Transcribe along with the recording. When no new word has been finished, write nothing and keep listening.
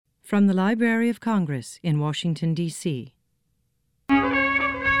From the Library of Congress in Washington, D.C.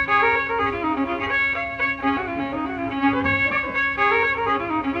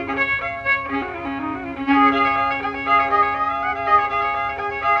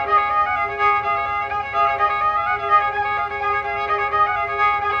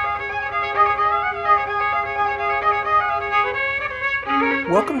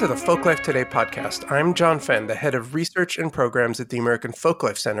 Welcome to the Folklife Today podcast. I'm John Fenn, the head of research and programs at the American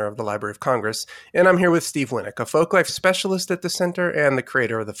Folklife Center of the Library of Congress, and I'm here with Steve Winnick, a folklife specialist at the center and the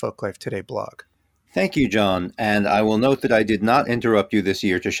creator of the Folklife Today blog. Thank you, John. And I will note that I did not interrupt you this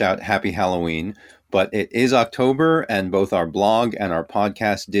year to shout Happy Halloween, but it is October and both our blog and our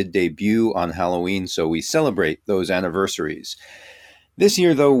podcast did debut on Halloween, so we celebrate those anniversaries. This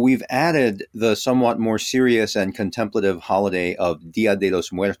year, though, we've added the somewhat more serious and contemplative holiday of Dia de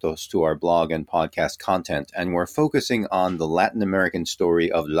los Muertos to our blog and podcast content, and we're focusing on the Latin American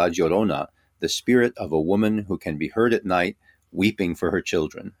story of La Llorona, the spirit of a woman who can be heard at night weeping for her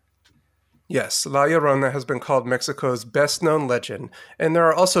children. Yes, La Llorona has been called Mexico's best-known legend, and there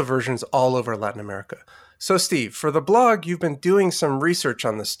are also versions all over Latin America. So, Steve, for the blog, you've been doing some research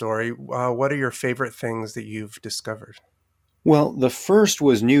on the story. What are your favorite things that you've discovered? Well, the first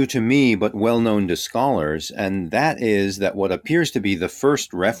was new to me, but well-known to scholars, and that is that what appears to be the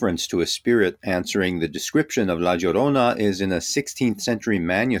first reference to a spirit answering the description of La Llorona is in a 16th century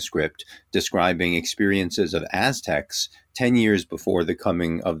manuscript describing experiences of Aztecs 10 years before the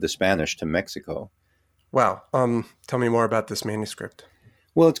coming of the Spanish to Mexico. Wow. Tell me more about this manuscript.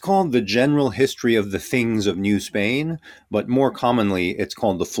 Well, it's called The General History of the Things of New Spain, but more commonly it's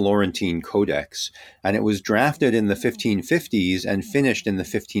called the Florentine Codex, and it was drafted in the 1550s and finished in the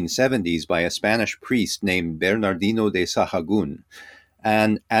 1570s by a Spanish priest named Bernardino de Sahagún.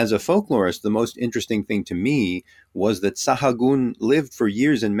 And as a folklorist, the most interesting thing to me was that Sahagún lived for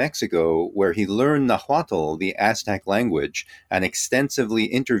years in Mexico, where he learned Nahuatl, the Aztec language, and extensively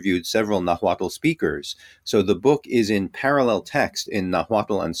interviewed several Nahuatl speakers. So the book is in parallel text in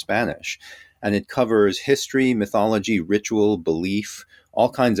Nahuatl and Spanish, and it covers history, mythology, ritual, belief,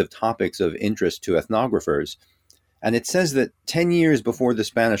 all kinds of topics of interest to ethnographers. And it says that 10 years before the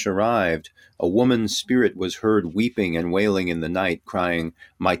Spanish arrived, a woman's spirit was heard weeping and wailing in the night, crying,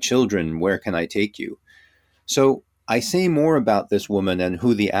 "My children, where can I take you?" So I say more about this woman and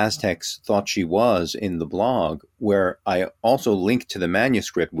who the Aztecs thought she was in the blog, where I also link to the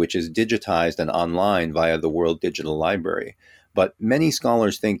manuscript, which is digitized and online via the World Digital Library. But many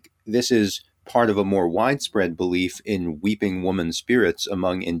scholars think this is part of a more widespread belief in weeping woman spirits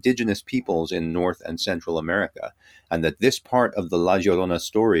among indigenous peoples in North and Central America, and that this part of the La Llorona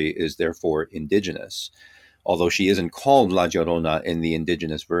story is therefore indigenous, although she isn't called La Llorona in the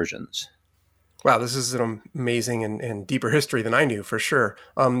indigenous versions. Wow, this is an amazing and deeper history than I knew, for sure.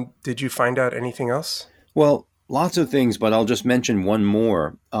 Did you find out anything else? Well, lots of things, but I'll just mention one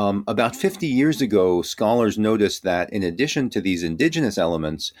more. About 50 years ago, scholars noticed that in addition to these indigenous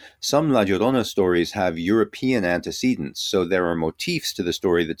elements, some La Llorona stories have European antecedents, so there are motifs to the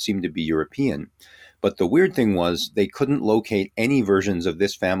story that seem to be European. But the weird thing was they couldn't locate any versions of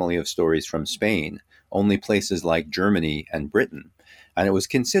this family of stories from Spain, only places like Germany and Britain. And it was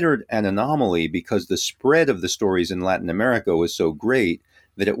considered an anomaly because the spread of the stories in Latin America was so great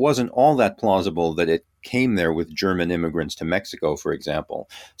that it wasn't all that plausible that it came there with German immigrants to Mexico, for example.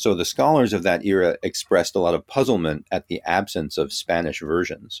 So the scholars of that era expressed a lot of puzzlement at the absence of Spanish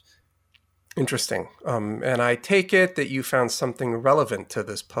versions. Interesting. And I take it that you found something relevant to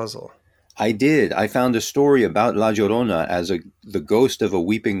this puzzle. I did. I found a story about La Llorona as the ghost of a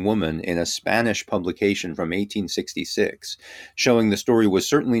weeping woman in a Spanish publication from 1866, showing the story was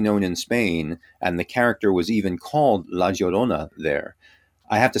certainly known in Spain, and the character was even called La Llorona there.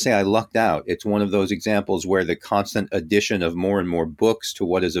 I have to say I lucked out. It's one of those examples where the constant addition of more and more books to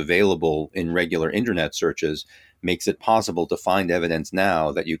what is available in regular internet searches makes it possible to find evidence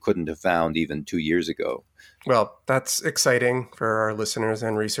now that you couldn't have found even 2 years ago. Well, that's exciting for our listeners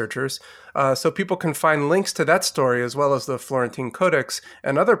and researchers. So people can find links to that story as well as the Florentine Codex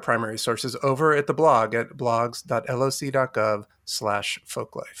and other primary sources over at the blog at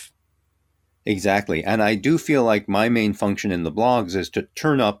blogs.loc.gov/folklife. Exactly. And I do feel like my main function in the blogs is to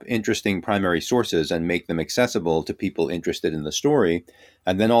turn up interesting primary sources and make them accessible to people interested in the story,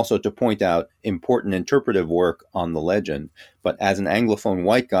 and then also to point out important interpretive work on the legend. But as an Anglophone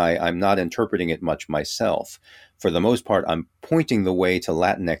white guy, I'm not interpreting it much myself. For the most part, I'm pointing the way to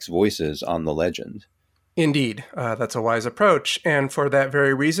Latinx voices on the legend. Indeed, that's a wise approach. And for that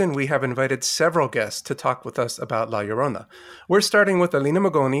very reason, we have invited several guests to talk with us about La Llorona. We're starting with Alina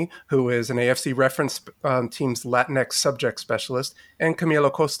Magoni, who is an AFC reference team's Latinx subject specialist, and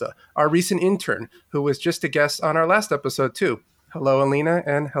Camilo Costa, our recent intern, who was just a guest on our last episode, too. Hello, Alina,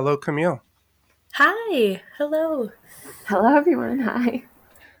 and hello, Camille. Hi. Hello. Hello, everyone. Hi.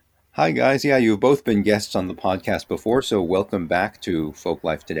 Hi, guys. Yeah, you've both been guests on the podcast before, so welcome back to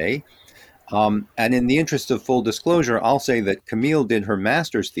Folklife Today. And in the interest of full disclosure, I'll say that Camille did her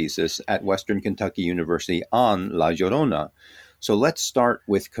master's thesis at Western Kentucky University on La Llorona. So let's start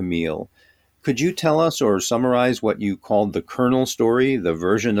with Camille. Could you tell us or summarize what you called the kernel story, the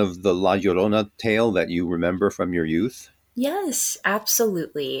version of the La Llorona tale that you remember from your youth? Yes,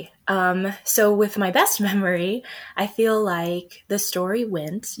 absolutely. So with my best memory, I feel like the story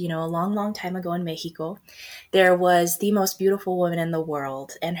went, a long, long time ago in Mexico. There was the most beautiful woman in the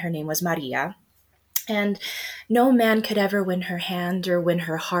world, and her name was Maria. And no man could ever win her hand or win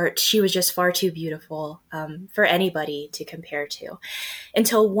her heart. She was just far too beautiful for anybody to compare to.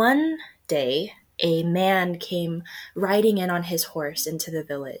 Until one day, a man came riding in on his horse into the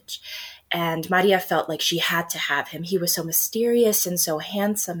village. And Maria felt like she had to have him. He was so mysterious and so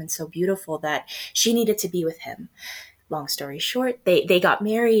handsome and so beautiful that she needed to be with him. Long story short, they got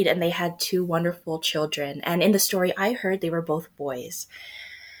married and they had 2 wonderful children. And in the story I heard, they were both boys.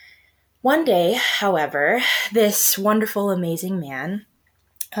 One day, however, this wonderful, amazing man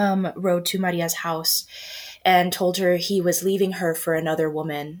rode to Maria's house and told her he was leaving her for another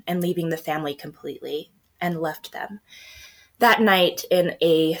woman and leaving the family completely, and left them. That night, in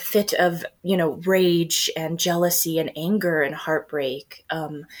a fit of, rage and jealousy and anger and heartbreak,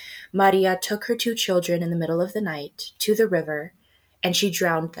 Maria took her 2 children in the middle of the night to the river, and she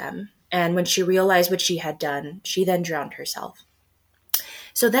drowned them. And when she realized what she had done, she then drowned herself.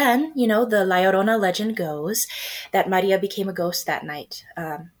 So then, the La Llorona legend goes that Maria became a ghost that night,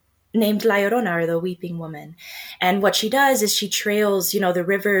 named La Llorona, or the Weeping Woman. And what she does is she trails, the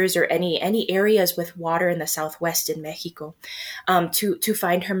rivers or any areas with water in the southwest in Mexico to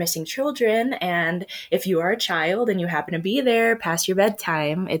find her missing children. And if you are a child and you happen to be there past your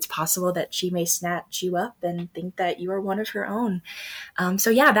bedtime, it's possible that she may snatch you up and think that you are one of her own. So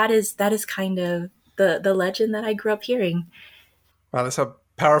yeah, that is kind of the legend that I grew up hearing. Wow, that's a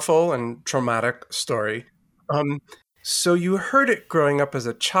powerful and traumatic story. So you heard it growing up as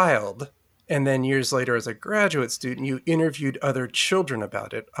a child, and then years later as a graduate student, you interviewed other children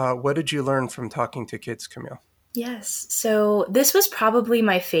about it. What did you learn from talking to kids, Camille? Yes. So this was probably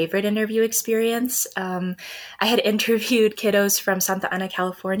my favorite interview experience. I had interviewed kiddos from Santa Ana,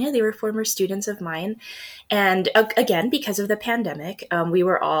 California. They were former students of mine. And again, because of the pandemic, we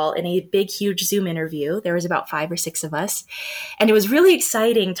were all in a big, huge Zoom interview. There was about 5 or 6 of us. And it was really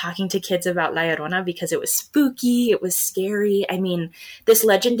exciting talking to kids about La Llorona because it was spooky. It was scary. I mean, this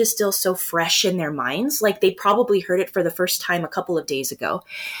legend is still so fresh in their minds. Like they probably heard it for the first time a couple of days ago.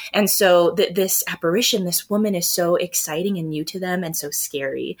 And so this apparition, this woman is so exciting and new to them and so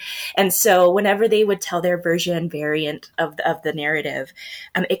scary. And so whenever they would tell their version variant of the narrative,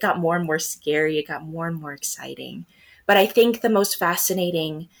 it got more and more scary. It got more and more exciting. But I think the most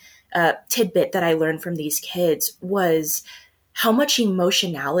fascinating tidbit that I learned from these kids was how much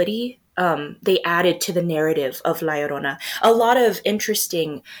emotionality they added to the narrative of La Llorona. A lot of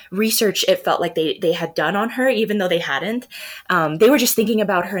interesting research it felt like they had done on her, even though they hadn't. They were just thinking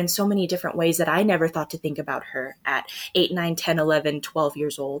about her in so many different ways that I never thought to think about her at 8, 9, 10, 11, 12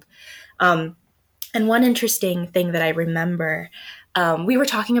 years old. And one interesting thing that I remember, we were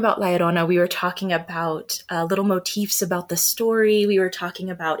talking about La Llorona. We were talking about little motifs about the story. We were talking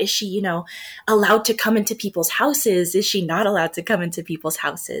about, is she, allowed to come into people's houses? Is she not allowed to come into people's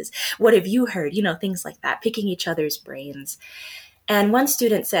houses? What have you heard? Things like that, picking each other's brains. And one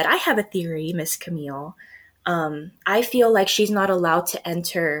student said, I have a theory, Miss Camille. I feel like she's not allowed to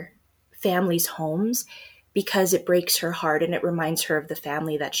enter families' homes because it breaks her heart and it reminds her of the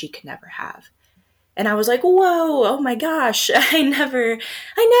family that she could never have. And I was like, whoa, oh my gosh, I never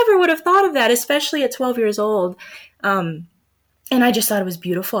would have thought of that, especially at 12 years old. And I just thought it was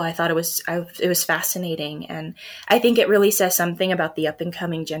beautiful. I thought it was fascinating. And I think it really says something about the up and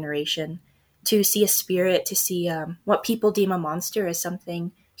coming generation to see a spirit, to see what people deem a monster as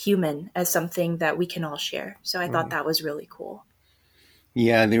something human, as something that we can all share. So I thought that was really cool.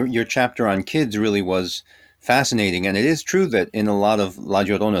 Yeah, your chapter on kids really was fascinating. And it is true that in a lot of La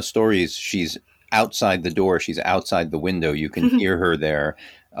Llorona stories, she's outside the door, she's outside the window. You can hear her there,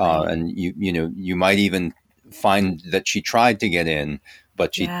 and you might even find that she tried to get in,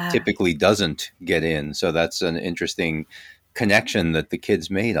 but she typically doesn't get in. So that's an interesting connection that the kids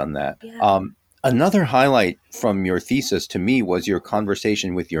made on that. Another highlight from your thesis to me was your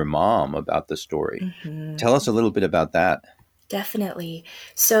conversation with your mom about the story. Mm-hmm. Tell us a little bit about that. Definitely.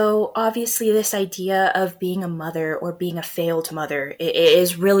 So obviously this idea of being a mother or being a failed mother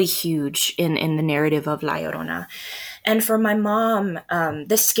is really huge in the narrative of La Llorona. And for my mom,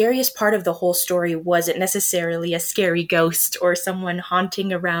 the scariest part of the whole story wasn't necessarily a scary ghost or someone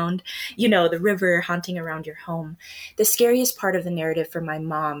haunting around, the river, haunting around your home. The scariest part of the narrative for my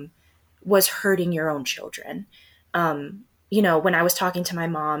mom was hurting your own children. When I was talking to my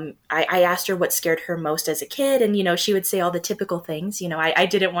mom, I asked her what scared her most as a kid. And, she would say all the typical things. I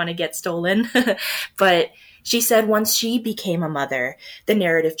didn't want to get stolen. But she said once she became a mother, the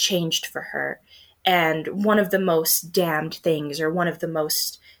narrative changed for her. And one of the most damned things, or one of the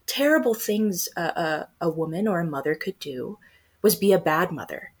most terrible things a woman or a mother could do, was be a bad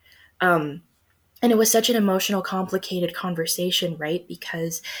mother. And it was such an emotional, complicated conversation, right?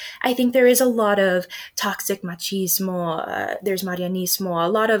 Because I think there is a lot of toxic machismo, there's marianismo,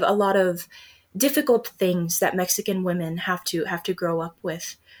 a lot of difficult things that Mexican women have to grow up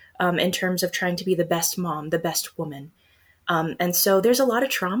with, in terms of trying to be the best mom, the best woman. And so there's a lot of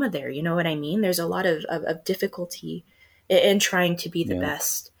trauma there. You know what I mean? There's a lot of difficulty in trying to be the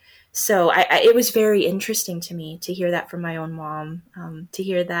best. So it was very interesting to me to hear that from my own mom, to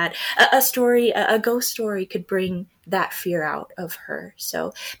hear that a ghost story could bring that fear out of her.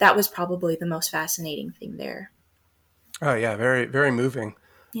 So that was probably the most fascinating thing there. Oh, yeah. Very, very moving.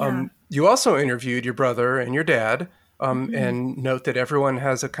 Yeah. You also interviewed your brother and your dad, and note that everyone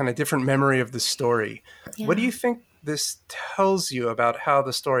has a kind of different memory of the story. Yeah. What do you think this tells you about how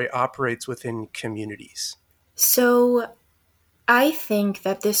the story operates within communities? So I think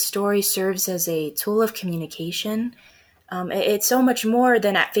that this story serves as a tool of communication. It's so much more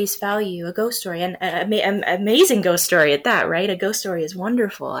than at face value a ghost story, and an amazing ghost story at that, right? A ghost story is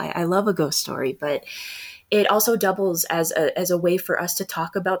wonderful. I love a ghost story, but it also doubles as a way for us to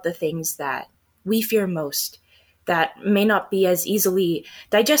talk about the things that we fear most, that may not be as easily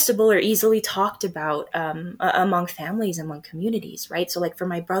digestible or easily talked about among families, among communities, right? So like for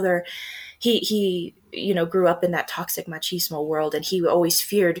my brother, he grew up in that toxic machismo world, and he always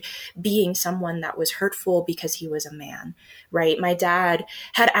feared being someone that was hurtful because he was a man, right? My dad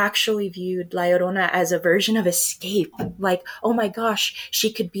had actually viewed La Llorona as a version of escape, like, oh my gosh,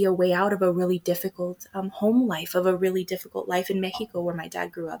 she could be a way out of a really difficult home life, of a really difficult life in Mexico where my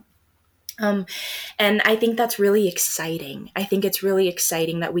dad grew up. And I think that's really exciting. I think it's really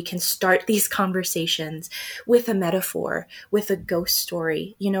exciting that we can start these conversations with a metaphor, with a ghost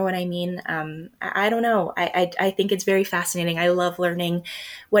story. You know what I mean? I don't know. I think it's very fascinating. I love learning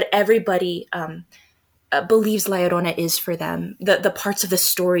what everybody believes La Llorona is for them, the parts of the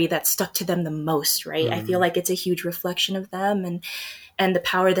story that stuck to them the most, right? I feel like it's a huge reflection of them and the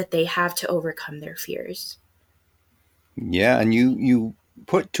power that they have to overcome their fears. Yeah, and you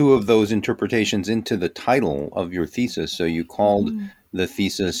put two of those interpretations into the title of your thesis. So you called the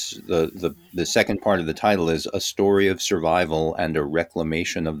thesis, the second part of the title is A Story of Survival and a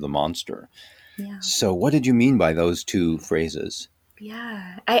Reclamation of the Monster. Yeah. So what did you mean by those two phrases?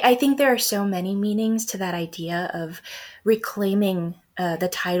 Yeah, I think there are so many meanings to that idea of reclaiming the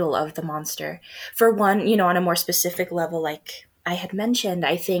title of the monster. For one, on a more specific level, like I had mentioned,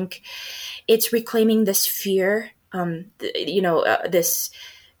 I think it's reclaiming this fear, this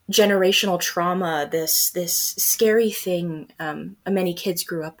generational trauma, this scary thing many kids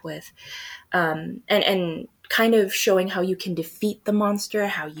grew up with, and kind of showing how you can defeat the monster,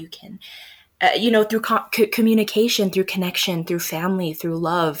 how you can, through communication, through connection, through family, through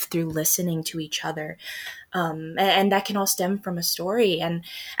love, through listening to each other. And that can all stem from a story. And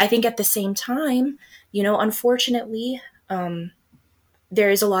I think at the same time, unfortunately, there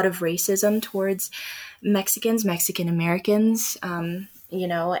is a lot of racism towards Mexican Americans, and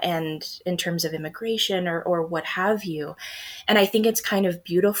in terms of immigration or what have you. And I think it's kind of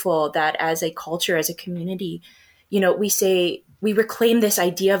beautiful that as a culture, as a community, we reclaim this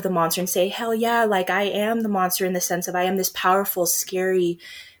idea of the monster and say, hell yeah, like I am the monster in the sense of I am this powerful, scary,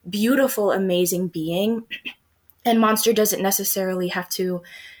 beautiful, amazing being. And monster doesn't necessarily have to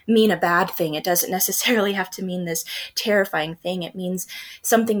mean a bad thing. It doesn't necessarily have to mean this terrifying thing. It means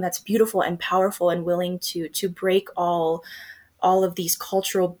something that's beautiful and powerful and willing to break all of these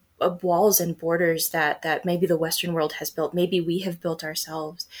cultural walls and borders that maybe the Western world has built, maybe we have built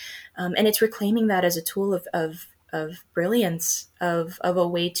ourselves. And it's reclaiming that as a tool of brilliance, of a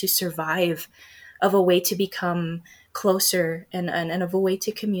way to survive, of a way to become closer and of a way to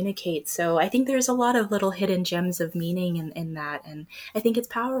communicate. So I think there's a lot of little hidden gems of meaning in that. And I think it's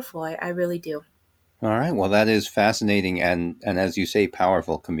powerful. I really do. All right. Well, that is fascinating and as you say,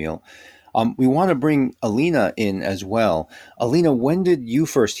 powerful, Camille. We want to bring Alina in as well. Alina, when did you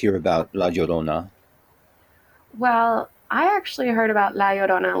first hear about La Llorona? Well, I actually heard about La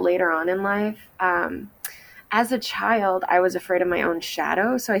Llorona later on in life. As a child, I was afraid of my own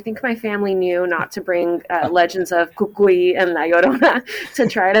shadow, so I think my family knew not to bring legends of Cucuy and La Llorona to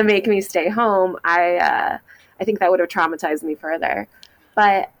try to make me stay home. I think that would have traumatized me further.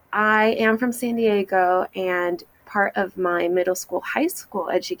 But I am from San Diego, and part of my middle school, high school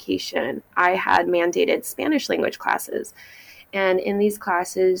education, I had mandated Spanish language classes. And in these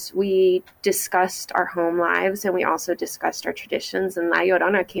classes, we discussed our home lives and we also discussed our traditions. And La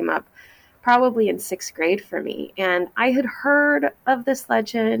Llorona came up probably in 6th grade for me. And I had heard of this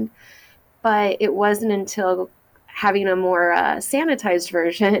legend, but it wasn't until having a more sanitized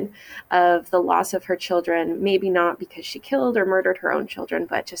version of the loss of her children, maybe not because she killed or murdered her own children,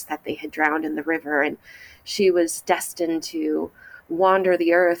 but just that they had drowned in the river and she was destined to wander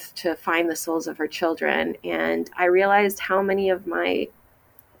the earth to find the souls of her children. And I realized how many of my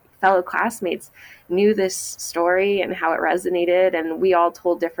fellow classmates knew this story and how it resonated, and we all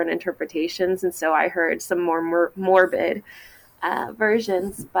told different interpretations. And so I heard some more morbid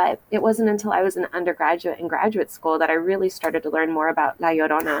versions, but it wasn't until I was an undergraduate and graduate school that I really started to learn more about La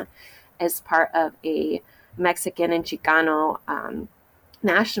Llorona as part of a Mexican and Chicano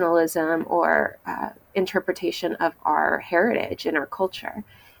nationalism or interpretation of our heritage and our culture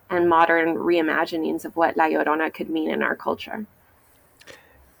and modern reimaginings of what La Llorona could mean in our culture.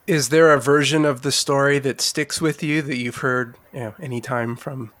 Is there a version of the story that sticks with you that you've heard anytime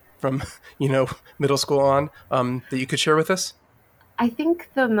from middle school on that you could share with us? I think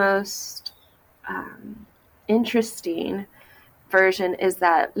the most interesting version is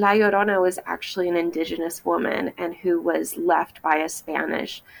that La Llorona was actually an indigenous woman and who was left by a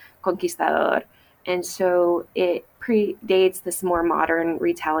Spanish conquistador. And so it predates this more modern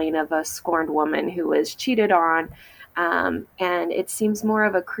retelling of a scorned woman who was cheated on. And it seems more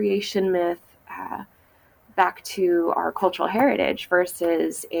of a creation myth back to our cultural heritage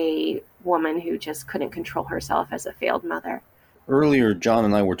versus a woman who just couldn't control herself as a failed mother. Earlier, John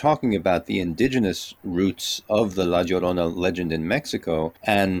and I were talking about the indigenous roots of the La Llorona legend in Mexico,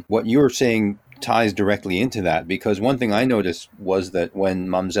 and what you're saying ties directly into that, because one thing I noticed was that when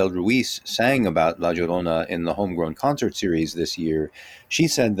Mamzelle Ruiz sang about La Llorona in the Homegrown Concert Series this year, she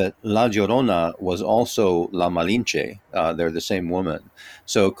said that La Llorona was also La Malinche. They're the same woman.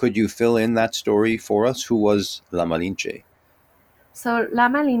 So could you fill in that story for us? Who was La Malinche? So La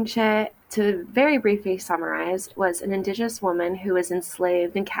Malinche, to very briefly summarize, was an indigenous woman who was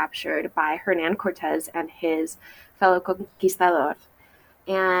enslaved and captured by Hernan Cortez and his fellow conquistador.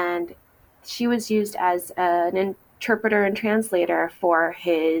 And she was used as an interpreter and translator for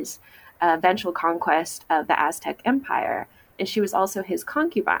his eventual conquest of the Aztec Empire. And she was also his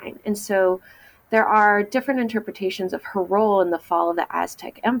concubine. And so there are different interpretations of her role in the fall of the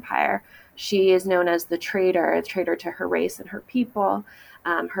Aztec Empire. She is known as the traitor to her race and her people.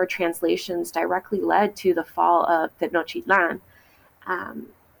 Her translations directly led to the fall of Tenochtitlan.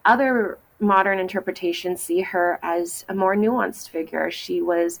 Other modern interpretations see her as a more nuanced figure. She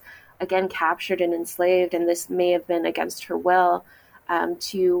was, again, captured and enslaved, and this may have been against her will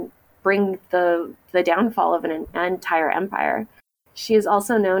to bring the downfall of an entire empire. She is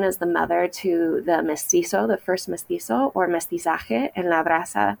also known as the mother to the mestizo, the first mestizo, or mestizaje en la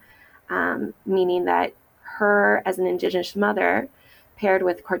brasa, meaning that her as an indigenous mother paired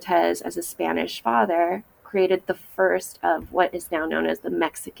with Cortez as a Spanish father, created the first of what is now known as the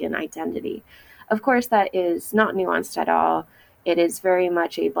Mexican identity. Of course, that is not nuanced at all. It is very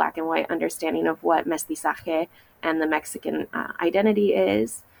much a black and white understanding of what mestizaje and the Mexican identity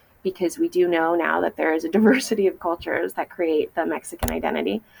is, because we do know now that there is a diversity of cultures that create the Mexican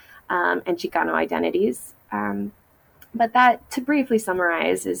identity and Chicano identities. But that, to briefly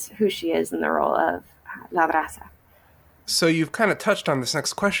summarize, is who she is in the role of La Brasa. So you've kind of touched on this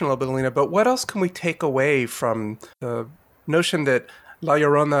next question a little bit, Alina, but what else can we take away from the notion that La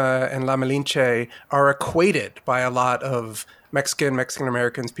Llorona and La Malinche are equated by a lot of Mexican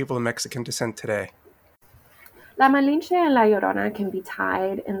Americans, people of Mexican descent today? La Malinche and La Llorona can be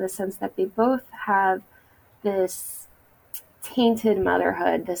tied in the sense that they both have this tainted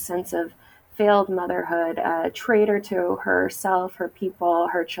motherhood, this sense of failed motherhood, a traitor to herself, her people,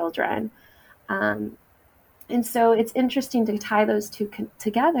 her children. And so it's interesting to tie those two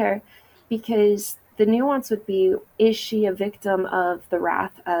together, because the nuance would be, is she a victim of the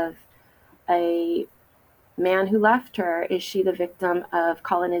wrath of a man who left her? Is she the victim of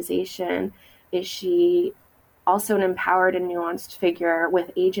colonization? Is she also an empowered and nuanced figure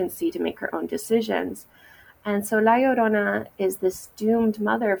with agency to make her own decisions? And so La Llorona is this doomed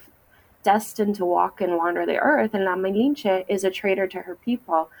mother destined to walk and wander the earth, and La Malinche is a traitor to her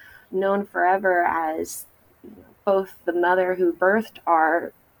people, known forever as both the mother who birthed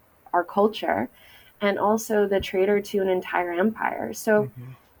our culture and also the traitor to an entire empire. So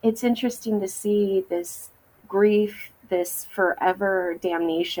it's interesting to see this grief, this forever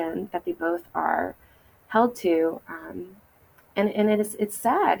damnation that they both are held to, and it's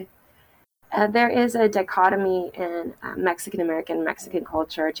sad. There is a dichotomy in Mexican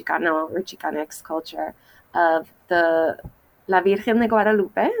culture, Chicano or Chicanx culture, of the La Virgen de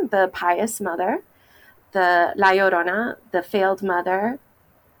Guadalupe, the pious mother, the La Llorona, the failed mother,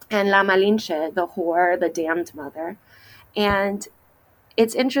 and La Malinche, the whore, the damned mother. And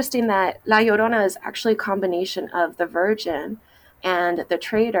it's interesting that La Llorona is actually a combination of the Virgin and the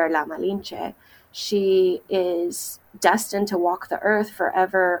traitor, La Malinche. She is destined to walk the earth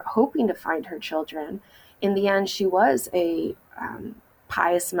forever, hoping to find her children. In the end, she was a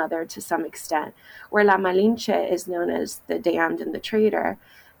pious mother to some extent, where La Malinche is known as the damned and the traitor,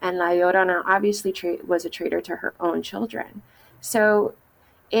 and La Llorona obviously was a traitor to her own children. So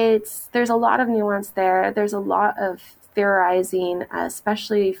there's a lot of nuance there. There's a lot of theorizing,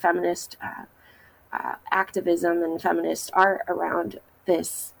 especially feminist activism and feminist art around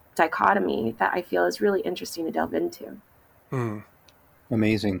this dichotomy that I feel is really interesting to delve into.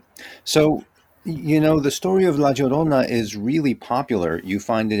 Amazing. So, the story of La Llorona is really popular. You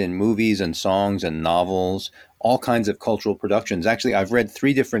find it in movies and songs and novels, all kinds of cultural productions. Actually, I've read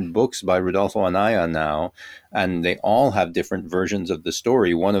 3 different books by Rodolfo Anaya now, and they all have different versions of the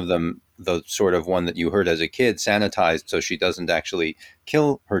story. One of them, the sort of one that you heard as a kid, sanitized so she doesn't actually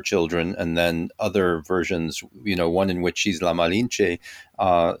kill her children, and then other versions, one in which she's La Malinche.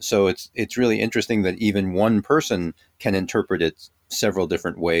 So it's really interesting that even one person can interpret it several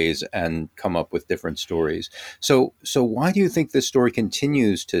different ways and come up with different stories. So why do you think this story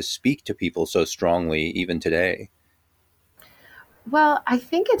continues to speak to people so strongly even today? Well, I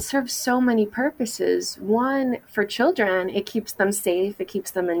think it serves so many purposes. One, for children, it keeps them safe, it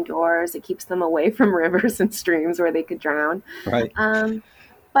keeps them indoors, it keeps them away from rivers and streams where they could drown. Right.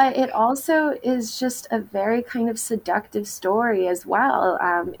 But it also is just a very kind of seductive story as well.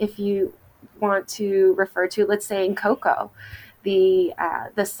 If you want to refer to, let's say, in Coco, the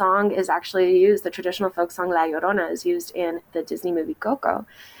song is actually used, the traditional folk song La Llorona is used in the Disney movie Coco.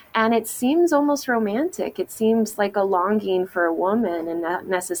 And it seems almost romantic. It seems like a longing for a woman and not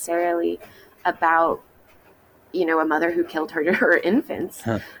necessarily about, a mother who killed her infants.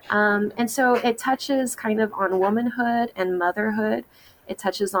 And so it touches kind of on womanhood and motherhood. It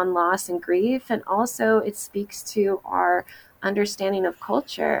touches on loss and grief. And also it speaks to our understanding of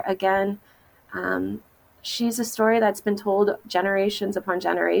culture. Again, she's a story that's been told generations upon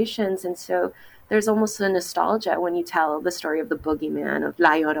generations. And so there's almost a nostalgia when you tell the story of the boogeyman, of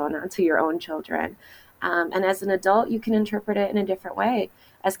La Llorona, to your own children. And as an adult, you can interpret it in a different way.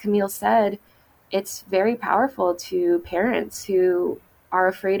 As Camille said, it's very powerful to parents who are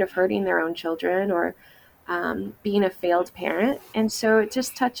afraid of hurting their own children or being a failed parent. And so it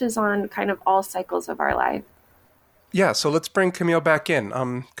just touches on kind of all cycles of our life. Yeah, so let's bring Camille back in.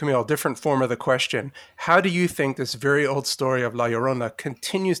 Camille, different form of the question. How do you think this very old story of La Llorona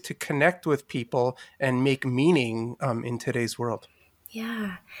continues to connect with people and make meaning in today's world?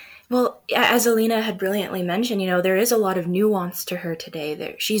 Yeah. Well, as Alina had brilliantly mentioned, there is a lot of nuance to her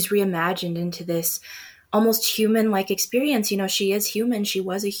today. She's reimagined into this almost human-like experience. She is human. She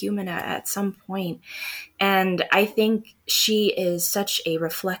was a human at some point. And I think she is such a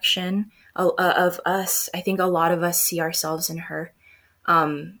reflection of us. I think a lot of us see ourselves in her,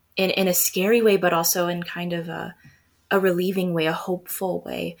 in a scary way, but also in kind of a relieving way, a hopeful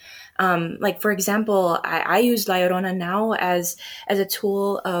way. Like, for example, I use La Llorona now as a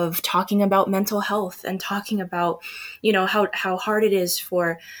tool of talking about mental health and talking about, how hard it is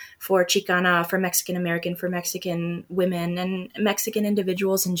for Chicana, for Mexican American, for Mexican women and Mexican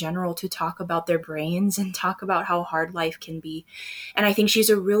individuals in general to talk about their brains and talk about how hard life can be. And I think she's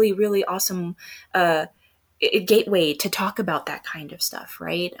a really, really awesome gateway to talk about that kind of stuff,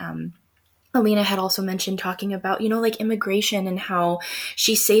 right? Alina had also mentioned talking about, like immigration and how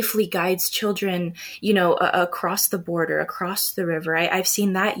she safely guides children, across the border, across the river. I've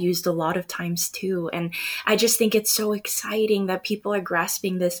seen that used a lot of times too. And I just think it's so exciting that people are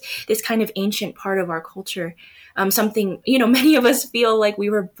grasping this kind of ancient part of our culture. Something, many of us feel like we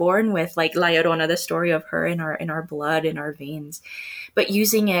were born with, like La Llorona, the story of her in our blood, in our veins, but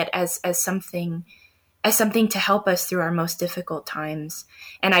using it as something to help us through our most difficult times.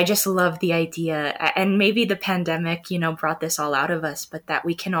 And I just love the idea, and maybe the pandemic, brought this all out of us, but that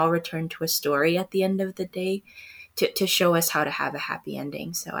we can all return to a story at the end of the day to show us how to have a happy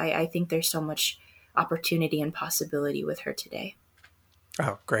ending. So I think there's so much opportunity and possibility with her today.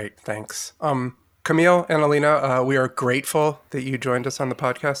 Oh, great. Thanks. Camille and Alina, we are grateful that you joined us on the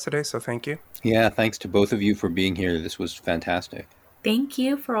podcast today, so thank you. Yeah, thanks to both of you for being here. This was fantastic. Thank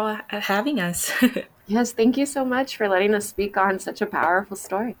you for having us. Yes, thank you so much for letting us speak on such a powerful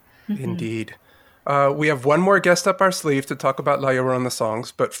story. Indeed. We have one more guest up our sleeve to talk about La Llorona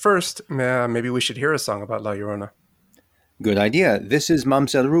songs, but first, maybe we should hear a song about La Llorona. Good idea. This is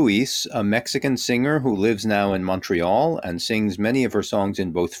Mamsel Ruiz, a Mexican singer who lives now in Montreal and sings many of her songs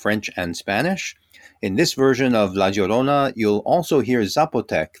in both French and Spanish. In this version of La Llorona, you'll also hear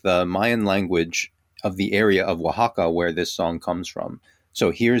Zapotec, the Mayan language of the area of Oaxaca where this song comes from.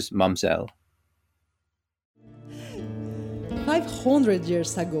 So here's Mamsel. 500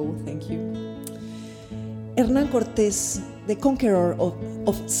 years ago, thank you, Hernán Cortés, the conqueror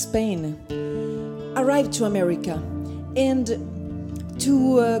of Spain, arrived to America. And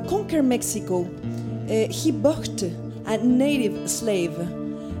to conquer Mexico, he bought a native slave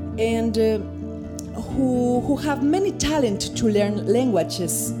and who have many talent to learn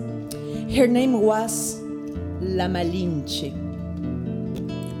languages. Her name was La Malinche.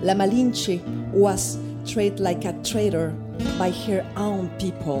 La Malinche was treated like a traitor by her own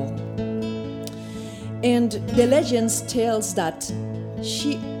people. And the legends tells that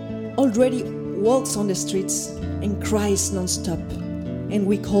she already walks on the streets and cries non-stop, and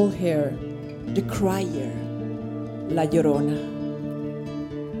we call her the crier, La Llorona.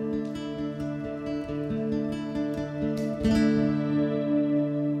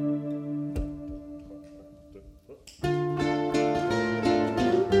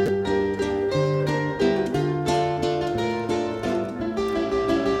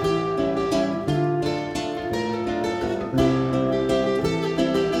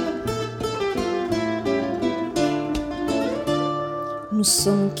 Nous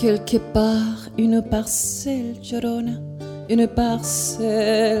sommes quelque part une parcelle, Llorona, une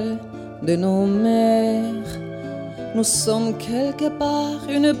parcelle de nos mères. Nous sommes quelque part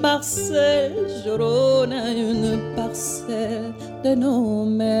une parcelle, Llorona, une parcelle de nos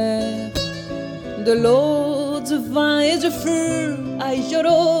mères. De l'eau, du vin et du feu, aïe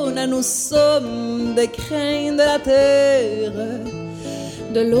Llorona, nous sommes des crins de la terre.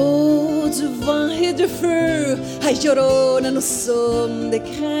 De l'eau, du vin et du feu, aïe Llorona, nous sommes des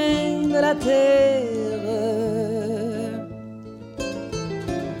crins de la terre.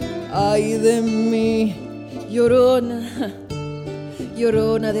 Ay de mí, Llorona,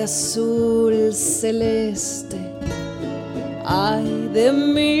 Llorona de azul celeste. Ay de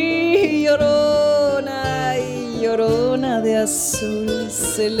mí, Llorona, ay, Llorona de azul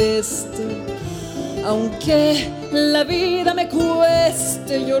celeste. Aunque la vida me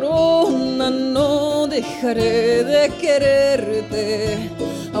cueste, Llorona, no dejaré de quererte.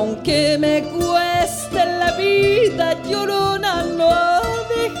 Aunque me cueste la vida, Llorona, no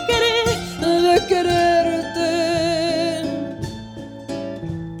dejaré de quererte.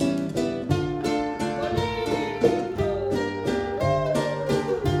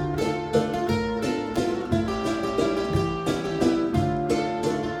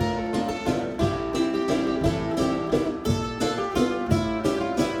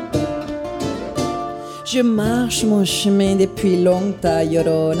 Je marche mon chemin depuis longtemps,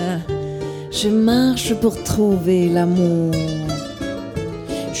 Llorona. Je marche pour trouver l'amour.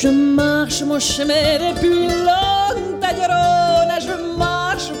 Je marche mon chemin depuis longtemps, Llorona. Je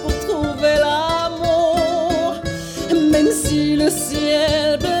marche pour trouver l'amour. Même si le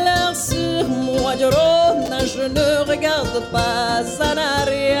ciel pleure sur moi, Llorona, je ne regarde pas en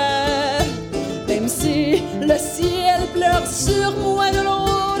arrière. Même si le ciel pleure sur moi,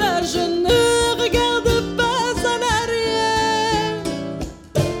 Llorona, je ne regarde pas en arrière.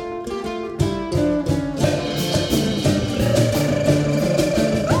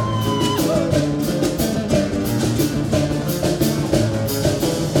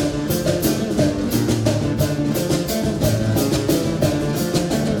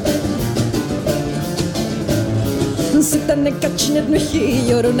 Sitane kachinet nuhi,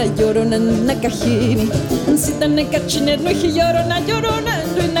 Llorona, Llorona, nakahini. Sitane kachinet nuhi, Llorona, Llorona,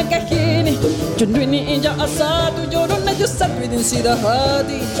 nakahini. Junduini inja asatu, Llorona, yusatu idin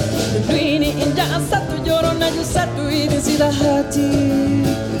sidahati. Junduini inja asatu, Llorona, yusatu idin sidahati.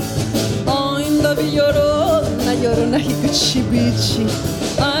 Ainda vi Llorona, Llorona, hikuchibichi.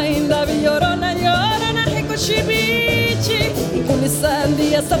 Ainda vi Llorona, Llorona, hikuchibichi.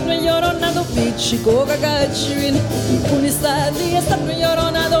 Kunisandi asatu, Llorona, do bichi, koga gachivin. Kunisandi asatu,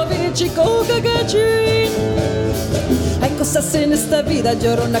 Llorona, do bichi. chico cagachín. Hay cosas en esta vida,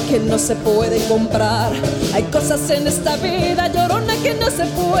 llorona, que no se pueden comprar. Hay cosas en esta vida, llorona, que no se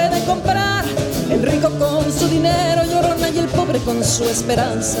pueden comprar. El rico con su dinero, llorona, y el pobre con su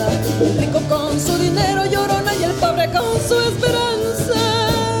esperanza. El rico con su dinero, llorona, y el pobre con su esperanza.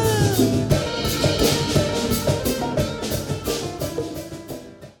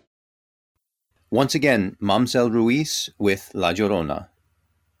 Once again, Mamsel Ruiz with La Llorona.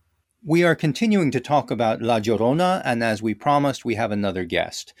 We are continuing to talk about La Llorona, and as we promised, we have another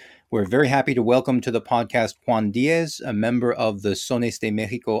guest. We're very happy to welcome to the podcast Juan Diaz, a member of the Sones de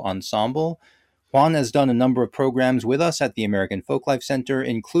Mexico Ensemble. Juan has done a number of programs with us at the American Folklife Center,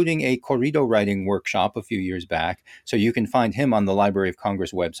 including a corrido writing workshop a few years back, so you can find him on the Library of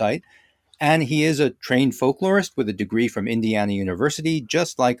Congress website. And he is a trained folklorist with a degree from Indiana University,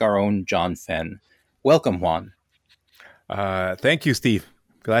 just like our own John Fenn. Welcome, Juan. Thank you, Steve.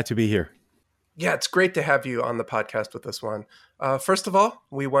 Glad to be here. Yeah, it's great to have you on the podcast with us, Juan. First of all,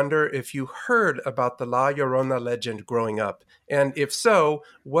 we wonder if you heard about the La Llorona legend growing up. And if so,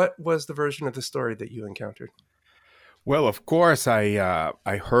 what was the version of the story that you encountered? Well, of course, I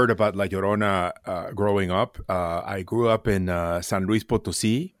heard about La Llorona growing up. I grew up in San Luis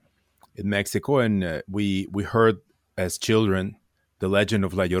Potosí in Mexico, and we heard as children the legend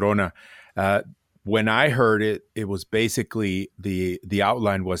of La Llorona. When I heard it, it was basically the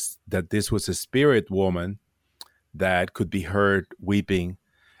outline was that this was a spirit woman that could be heard weeping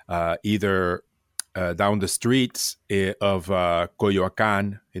either down the streets of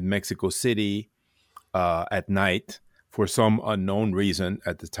Coyoacán in Mexico City at night for some unknown reason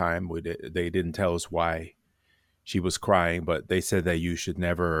at the time. They didn't tell us why she was crying, but they said that you should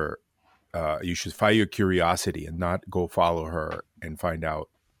never, you should fight your curiosity and not go follow her and find out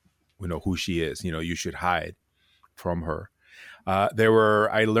who she is. You should hide from her.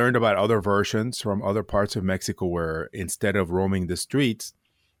 I learned about other versions from other parts of Mexico where instead of roaming the streets,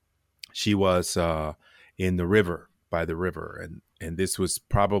 she was in the river, by the river. And this was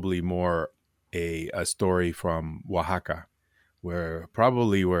probably more a story from Oaxaca, where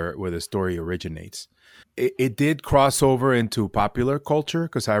the story originates. It did cross over into popular culture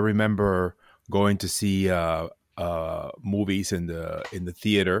because I remember going to see movies in the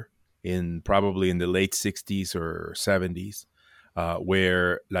theater probably in the late 60s or 70s,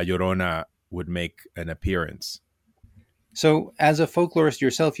 where La Llorona would make an appearance. So, as a folklorist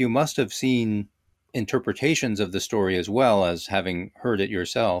yourself, you must have seen interpretations of the story as well as having heard it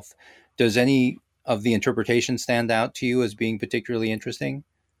yourself. Does any of the interpretations stand out to you as being particularly interesting?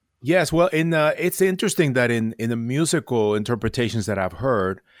 Yes, well, it's interesting that in the musical interpretations that I've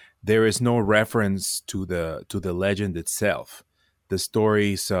heard, there is no reference to the legend itself. The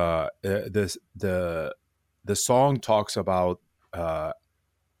stories, the song talks about a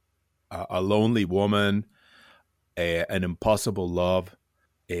lonely woman, an impossible love,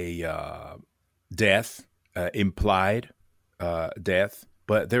 a death, implied death,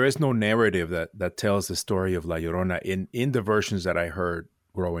 but there is no narrative that tells the story of La Llorona in the versions that I heard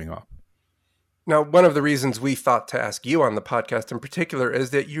growing up. Now, one of the reasons we thought to ask you on the podcast in particular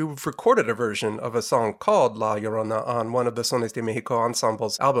is that you've recorded a version of a song called La Llorona on one of the Sones de Mexico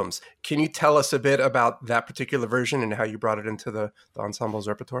Ensemble's albums. Can you tell us a bit about that particular version and how you brought it into the ensemble's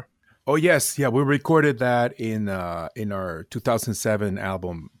repertoire? Oh, yes. Yeah, we recorded that in our 2007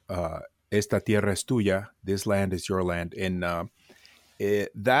 album, Esta Tierra es Tuya, This Land is Your Land. And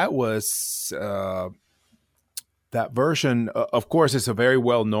that was... that version, of course, is a very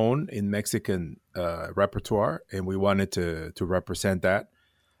well known in Mexican repertoire, and we wanted to represent that.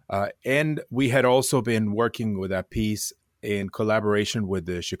 And we had also been working with that piece in collaboration with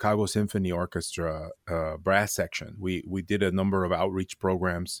the Chicago Symphony Orchestra brass section. We did a number of outreach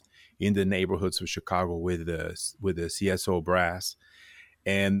programs in the neighborhoods of Chicago with the CSO brass,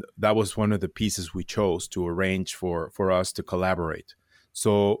 and that was one of the pieces we chose to arrange for us to collaborate.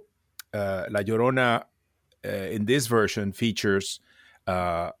 So La Llorona, in this version, features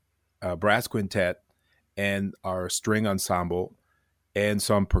a brass quintet and our string ensemble and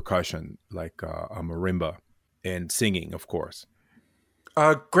some percussion like a marimba and singing, of course.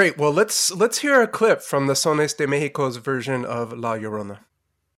 Great. Well, let's hear a clip from the Sones de Mexico's version of La Llorona.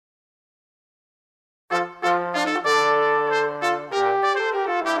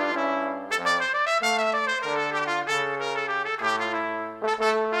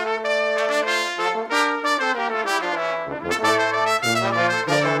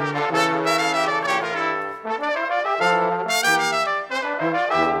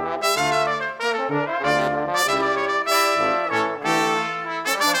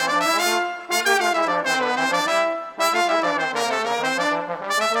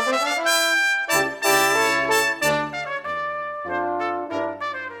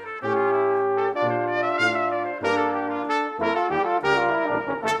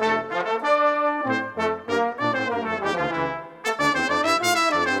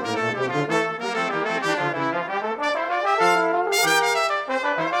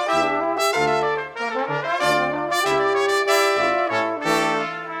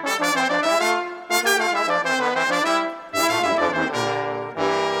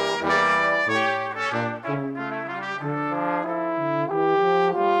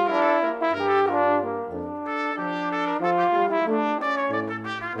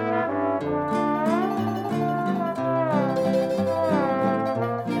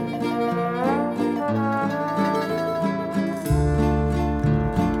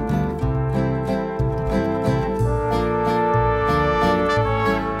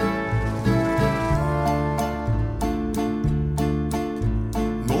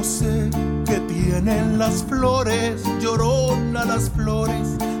 tienen las flores, Llorona, las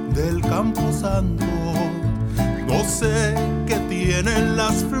flores del Camposanto? No sé qué tienen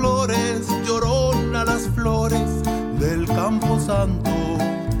las flores, Llorona, las flores del Camposanto,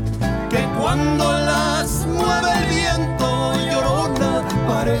 que cuando las mueve el viento, Llorona,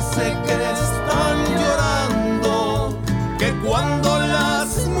 parece que están llorando, que cuando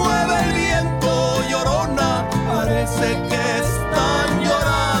las mueve el viento, Llorona, parece que están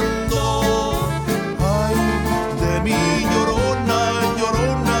llorando. Ay, de mi Llorona,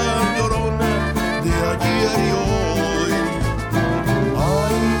 Llorona, Llorona, de ayer y hoy.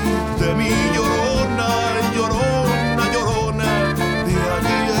 Ay, de mi Llorona, Llorona, Llorona, de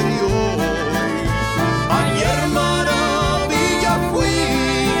ayer y hoy. Ayer maravilla fui,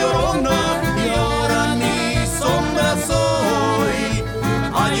 Llorona, y ahora ni sombra soy.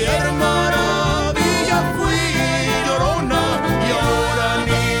 Ayer maravilla fui, Llorona, y ahora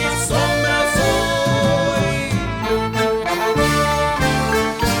ni sombra soy.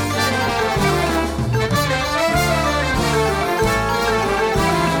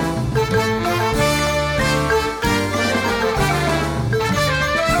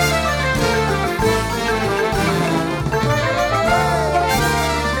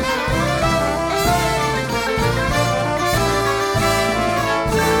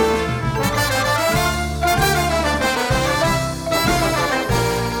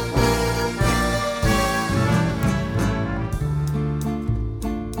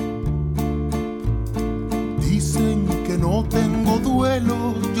 Dicen que no tengo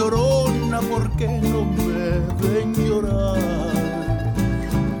duelo, Llorona, porque no me ven llorar.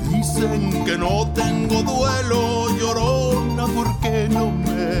 Dicen que no tengo duelo, Llorona, porque no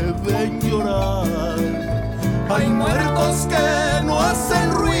me ven llorar. Hay muertos que no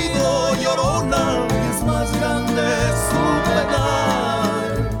hacen ruido, Llorona, y es más grande su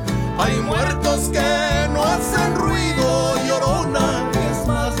penar. Hay muertos que no hacen ruido, Llorona, y es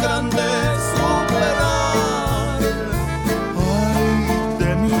más grande su penar. Ay,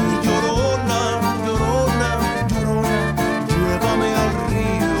 de mi Llorona, Llorona, Llorona, llévame al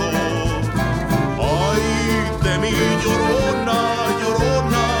río. Ay, de mi Llorona,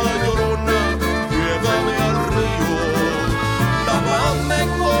 Llorona, Llorona, llévame al río. Tápame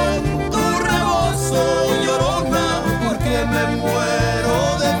con tu rebozo, Llorona, porque me muero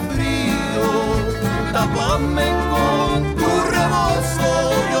de frío. Tápame con tu rebozo,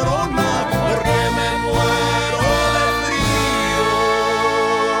 Llorona, porque me muero de frío.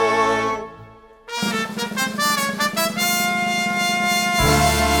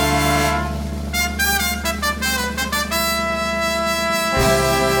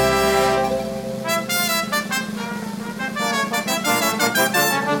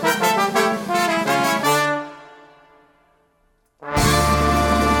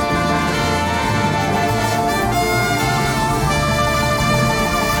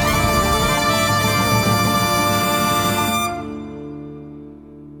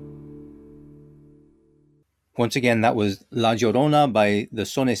 Once again, that was La Llorona by the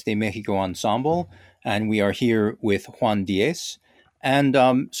Sones de Mexico Ensemble, and we are here with Juan Diez. And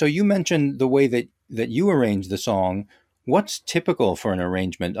so you mentioned the way that you arrange the song. What's typical for an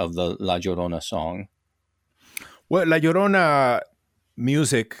arrangement of the La Llorona song? Well, La Llorona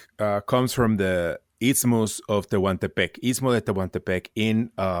music comes from the Isthmus of Tehuantepec, Istmo de Tehuantepec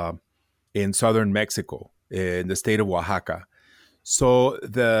in southern Mexico, in the state of Oaxaca. So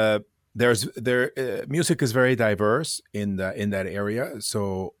music is very diverse in that area.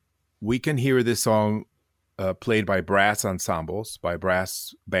 So we can hear this song played by brass ensembles, by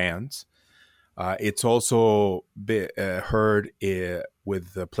brass bands. It's also heard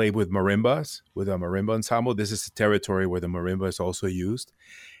played with marimbas, with a marimba ensemble. This is a territory where the marimba is also used.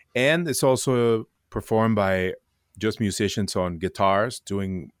 And it's also performed by just musicians on guitars,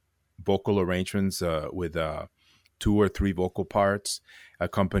 doing vocal arrangements with 2 or 3 vocal parts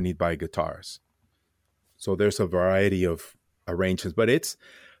accompanied by guitars. So there's a variety of arrangements, but it's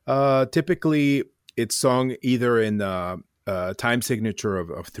typically it's sung either in time signature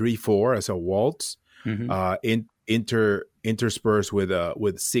of 3/4 as a waltz, interspersed with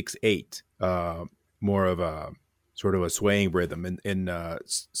 6/8, more of a sort of a swaying rhythm, and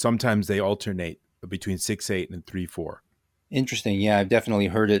sometimes they alternate between 6/8 and 3/4. Interesting. Yeah, I've definitely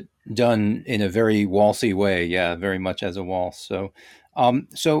heard it done in a very waltzy way. Yeah, very much as a waltz. So,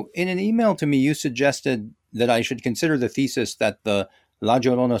 so in an email to me, you suggested that I should consider the thesis that the La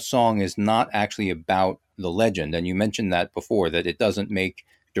Llorona song is not actually about the legend. And you mentioned that before, that it doesn't make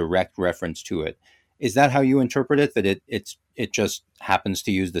direct reference to it. Is that how you interpret it? That it just happens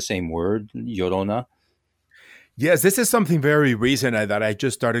to use the same word, Llorona? Yes, this is something very recent that I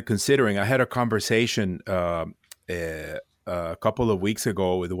just started considering. I had a conversation a couple of weeks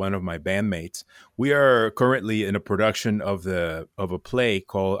ago with one of my bandmates. We are currently in a production of a play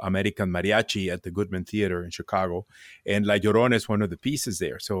called American Mariachi at the Goodman Theater in Chicago, and La Llorona is one of the pieces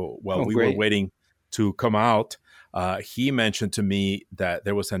there. So while we were waiting to come out, he mentioned to me that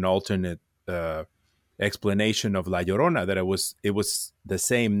there was an alternate explanation of La Llorona, that it was the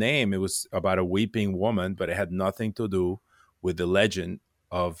same name. It was about a weeping woman, but it had nothing to do with the legend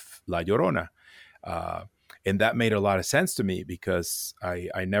of La Llorona. And that made a lot of sense to me because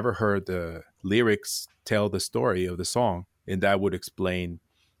I never heard the lyrics tell the story of the song, and that would explain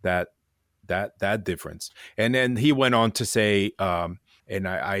that difference. And then he went on to say, and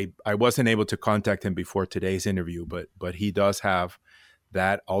I wasn't able to contact him before today's interview, but he does have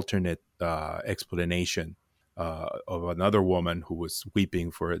that alternate explanation of another woman who was weeping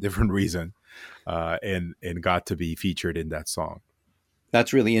for a different reason, and got to be featured in that song.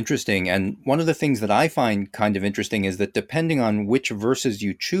 That's really interesting. And one of the things that I find kind of interesting is that depending on which verses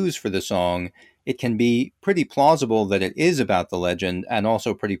you choose for the song, it can be pretty plausible that it is about the legend and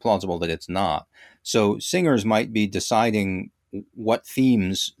also pretty plausible that it's not. So singers might be deciding what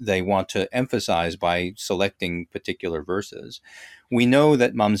themes they want to emphasize by selecting particular verses. We know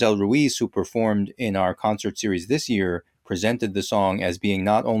that Mamselle Ruiz, who performed in our concert series this year, presented the song as being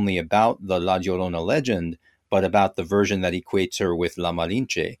not only about the La Llorona legend, but about the version that equates her with La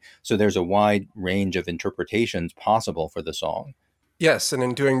Malinche. So there's a wide range of interpretations possible for the song. Yes, and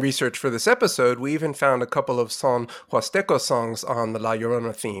in doing research for this episode, we even found a couple of Son Huasteco songs on the La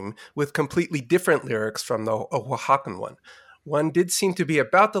Llorona theme with completely different lyrics from the Oaxacan one. One did seem to be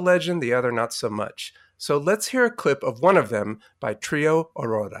about the legend, the other not so much. So let's hear a clip of one of them by Trio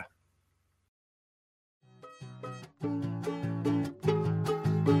Aurora.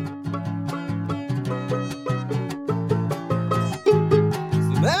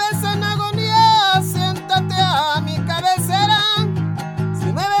 Me ves en agonía, siéntate a mi cabecera.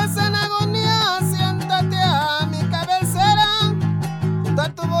 Si me ves en agonía, siéntate a mi cabecera. Junto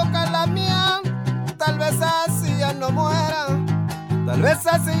a tu boca la mía, tal vez así ya no muera. Tal vez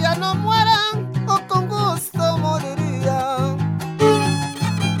así ya no muera, o con gusto moriría.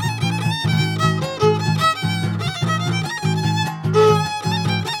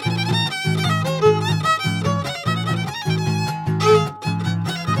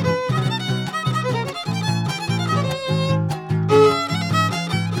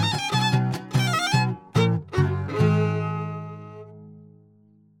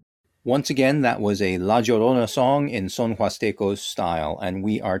 Once again, that was a La Llorona song in Son Huasteco's style, and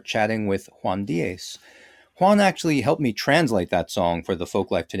we are chatting with Juan Diez. Juan actually helped me translate that song for the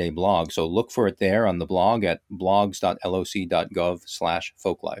Folklife Today blog, so look for it there on the blog at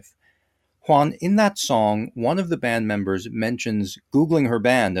blogs.loc.gov/folklife. Juan, in that song, one of the band members mentions Googling her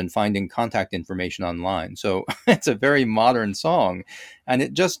band and finding contact information online. So it's a very modern song, and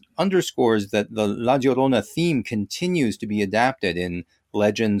it just underscores that the La Llorona theme continues to be adapted in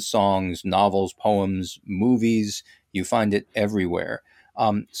legends, songs, novels, poems, movies. You find it everywhere.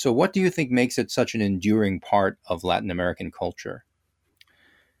 So what do you think makes it such an enduring part of Latin American culture?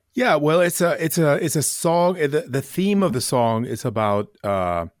 Yeah, well, it's a song. The theme of the song is about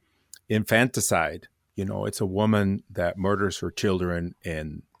infanticide. You know, it's a woman that murders her children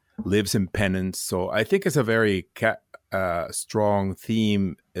and lives in penance. So I think it's a very strong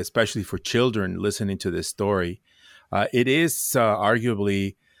theme, especially for children listening to this story. It is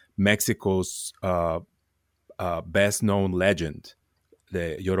arguably Mexico's best known legend,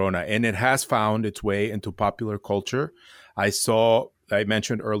 the Llorona, and it has found its way into popular culture. I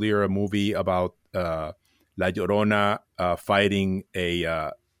mentioned earlier a movie about La Llorona fighting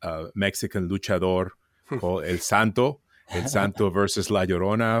a Mexican luchador called El Santo versus La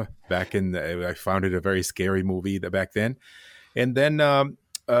Llorona. I found it a very scary movie back then. And then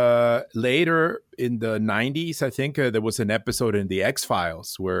later in the 90s, I think there was an episode in the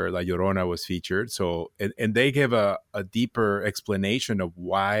X-Files where La Llorona was featured. So, and they give a deeper explanation of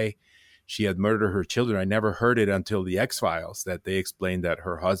why she had murdered her children. I never heard it until the X-Files, that they explained that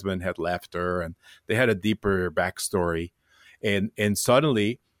her husband had left her, and they had a deeper backstory. And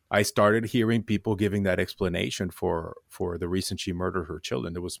suddenly I started hearing people giving that explanation for the reason she murdered her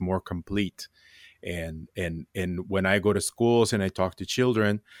children. It was more complete. And when I go to schools and I talk to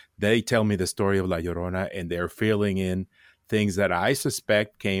children, they tell me the story of La Llorona, and they're filling in things that I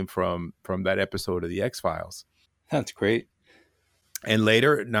suspect came from that episode of the X-Files. That's great. And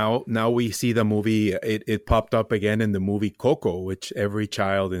later, now we see the movie. It popped up again in the movie Coco, which every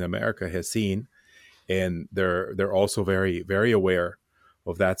child in America has seen, and they're also very, very aware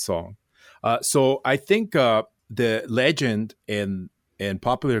of that song. So I think the legend and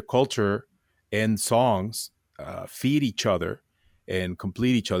popular culture and songs feed each other and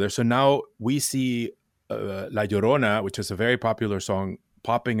complete each other. So now we see La Llorona, which is a very popular song,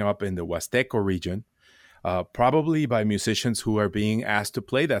 popping up in the Huasteco region, probably by musicians who are being asked to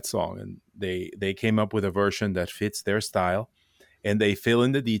play that song. And they came up with a version that fits their style, and they fill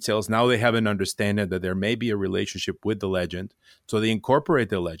in the details. Now they have an understanding that there may be a relationship with the legend. So they incorporate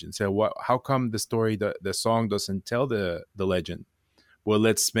the legend. Say, how come the story, the song doesn't tell the legend? Well,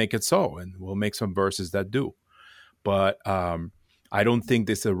 let's make it so, and we'll make some verses that do. But I don't think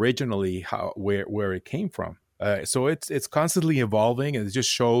this originally where it came from. So it's constantly evolving, and it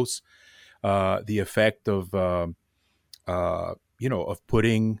just shows the effect of of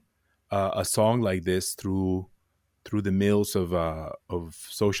putting a song like this through the mills of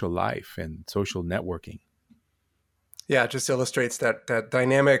social life and social networking. Yeah, it just illustrates that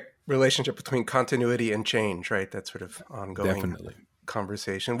dynamic relationship between continuity and change, right? That sort of ongoing Definitely.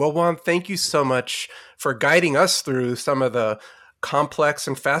 Conversation. Well, Juan, thank you so much for guiding us through some of the complex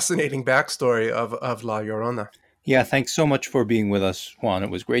and fascinating backstory of La Llorona. Yeah, thanks so much for being with us, Juan. It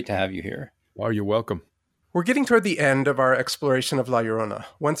was great to have you here. Well, you're welcome. We're getting toward the end of our exploration of La Llorona.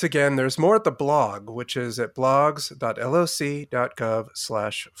 Once again, there's more at the blog, which is at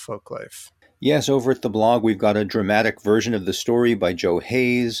blogs.loc.gov/folklife. Yes, over at the blog, we've got a dramatic version of the story by Joe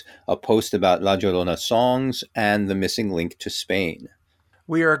Hayes, a post about La Llorona songs, and the missing link to Spain.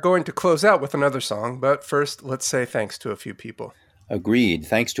 We are going to close out with another song, but first, let's say thanks to a few people. Agreed.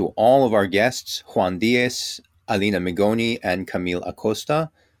 Thanks to all of our guests, Juan Diaz, Alina Migoni, and Camille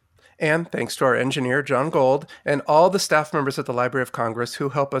Acosta. And thanks to our engineer, John Gold, and all the staff members at the Library of Congress who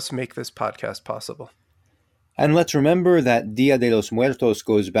help us make this podcast possible. And let's remember that Dia de los Muertos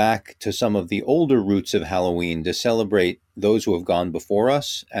goes back to some of the older roots of Halloween to celebrate those who have gone before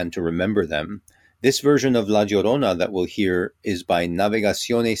us and to remember them. This version of La Llorona that we'll hear is by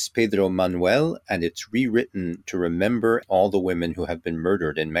Navegaciones Pedro Manuel, and it's rewritten to remember all the women who have been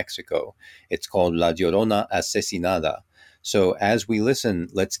murdered in Mexico. It's called La Llorona Asesinada. So as we listen,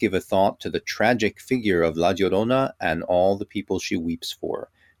 let's give a thought to the tragic figure of La Llorona and all the people she weeps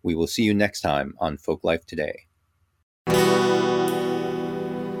for. We will see you next time on Folklife Today.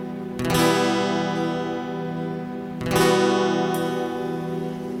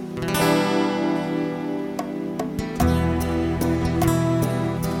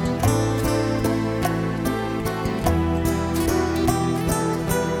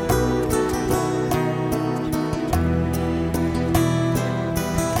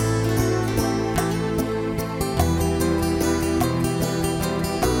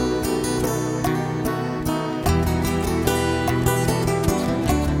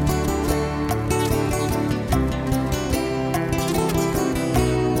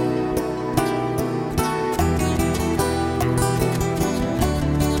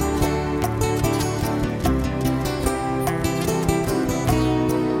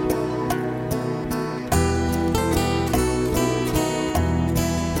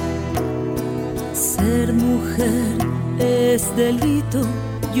 Delito,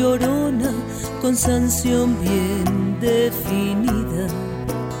 Llorona, con sanción bien definida.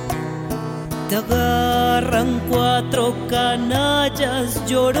 Te agarran 4 canallas,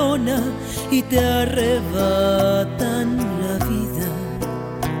 Llorona, y te arrebatan la vida.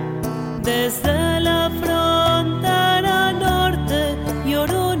 Desde la frontera norte,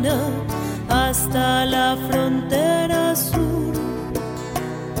 Llorona, hasta la frontera sur,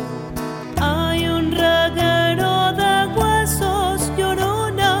 hay un reguero de huesos,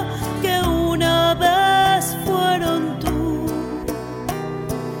 Llorona, que una vez fueron tú.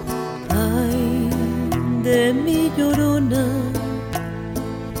 Ay, de mi Llorona,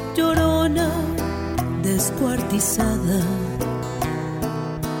 Llorona descuartizada.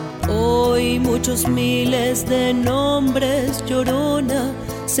 Hoy muchos miles de nombres, Llorona,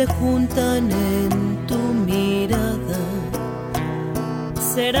 se juntan en tu mirada.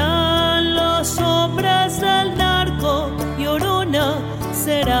 Serán los hombres del narco, Llorona,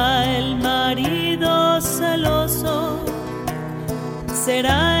 será el marido celoso,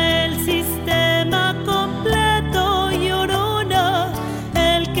 será el sistema completo, Llorona,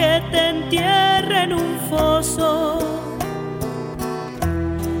 el que te entierra en un foso.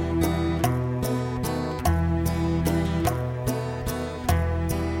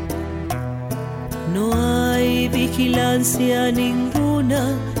 No hay vigilancia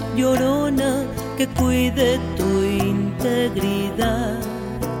ninguna, Llorona, que cuide tu integridad.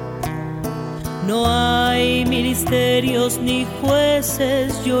 No hay ministerios ni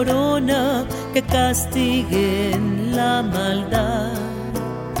jueces, Llorona, que castiguen la maldad.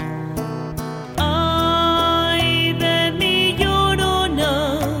 Ay,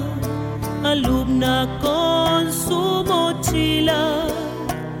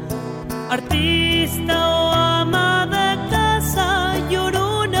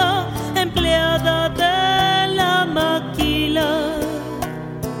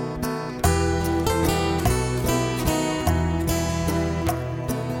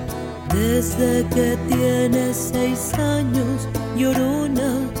 Desde que tienes 6 años,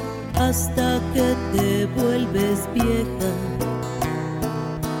 Llorona, hasta que te vuelves vieja.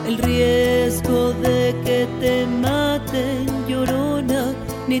 El riesgo de que te maten, Llorona,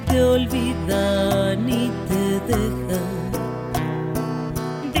 ni te olvida ni te deja.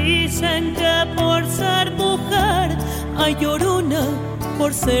 Dicen que por ser mujer, ay Llorona,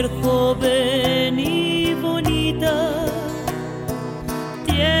 por ser joven y bonita,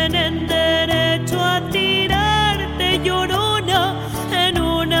 tienen derecho a tirarte, Llorona, en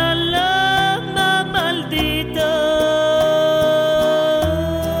una lama maldita.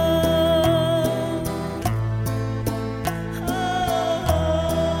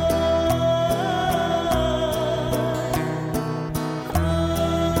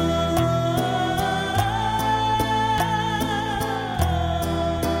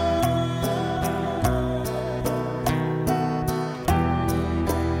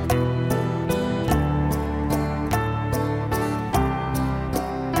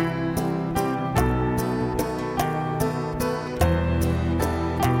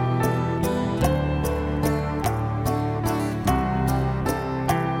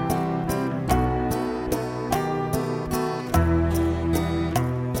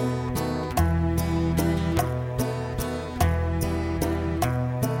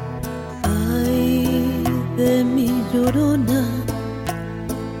 Llorona,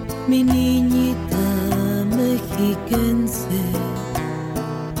 mi niñita mexiquense,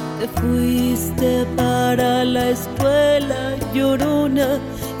 te fuiste para la escuela, Llorona,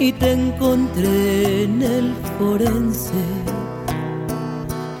 y te encontré en el forense.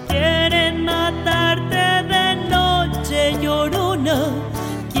 Quieren matarte de noche, Llorona,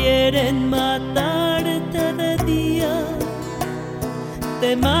 quieren matarte de día,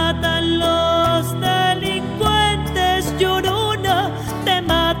 te matan los delincuentes, Llorona, te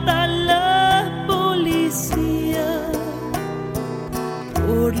mata la policía.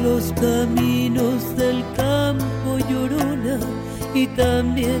 Por los caminos del campo, Llorona, y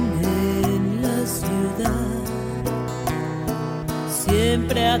también en la ciudad,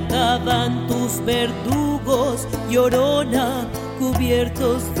 siempre acaban tus verdugos, Llorona,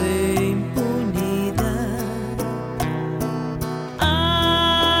 cubiertos de impunidad.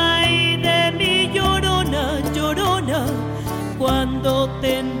 Llorona, cuando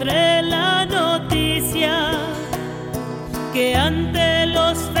tendré la noticia que ante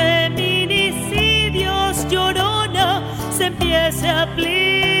los feminicidios, Llorona, se empiece a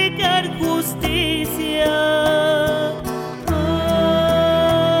aplicar justicia.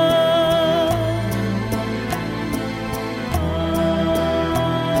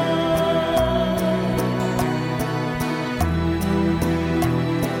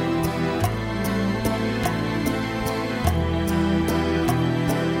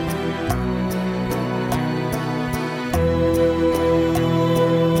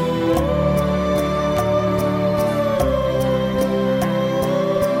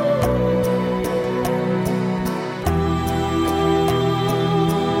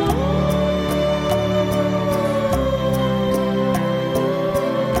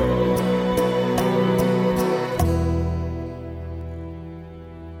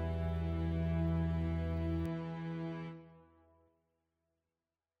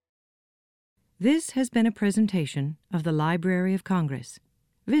 This has been a presentation of the Library of Congress.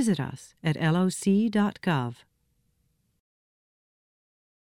 Visit us at loc.gov.